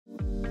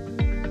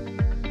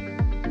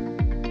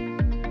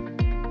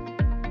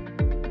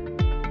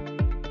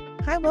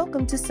Hi,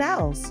 welcome to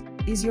Sal's.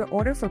 Is your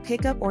order for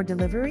pickup or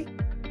delivery?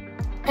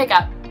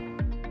 Pickup.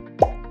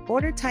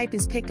 Order type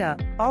is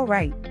pickup. All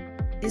right.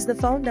 Is the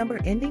phone number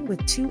ending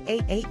with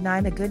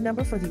 2889 a good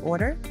number for the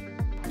order?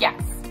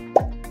 Yes.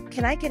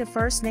 Can I get a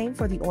first name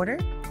for the order?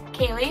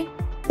 Kaylee.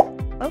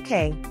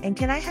 Okay, and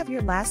can I have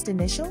your last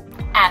initial?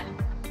 M.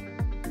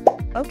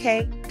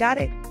 Okay, got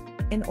it.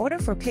 An order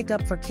for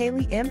pickup for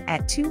Kaylee M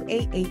at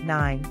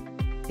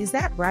 2889. Is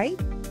that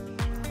right?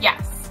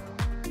 Yes.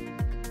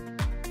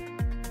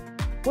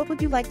 What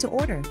would you like to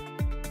order? May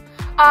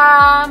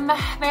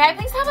I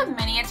please have a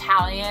mini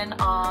Italian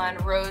on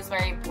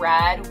rosemary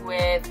bread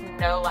with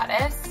no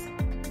lettuce?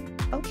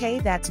 Okay,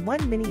 that's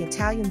one mini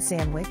Italian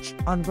sandwich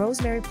on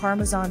rosemary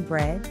parmesan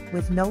bread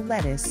with no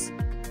lettuce.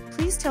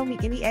 Please tell me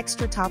any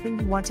extra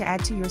topping you want to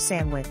add to your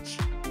sandwich.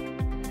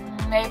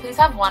 May I please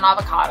have one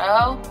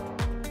avocado?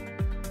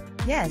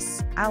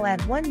 Yes, I'll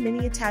add one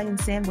mini Italian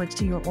sandwich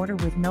to your order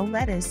with no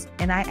lettuce,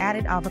 and I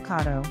added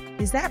avocado.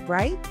 Is that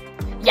right?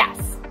 Yes.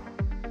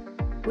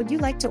 Would you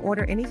like to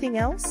order anything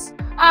else?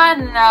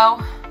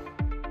 No.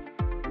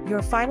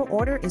 Your final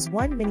order is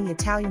one mini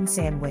Italian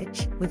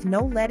sandwich with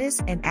no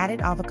lettuce and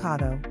added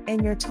avocado,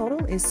 and your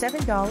total is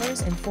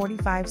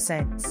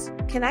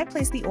 $7.45. Can I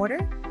place the order?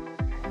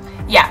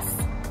 Yes.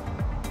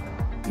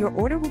 Your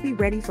order will be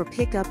ready for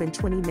pickup in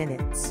 20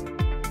 minutes.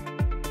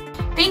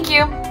 Thank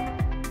you.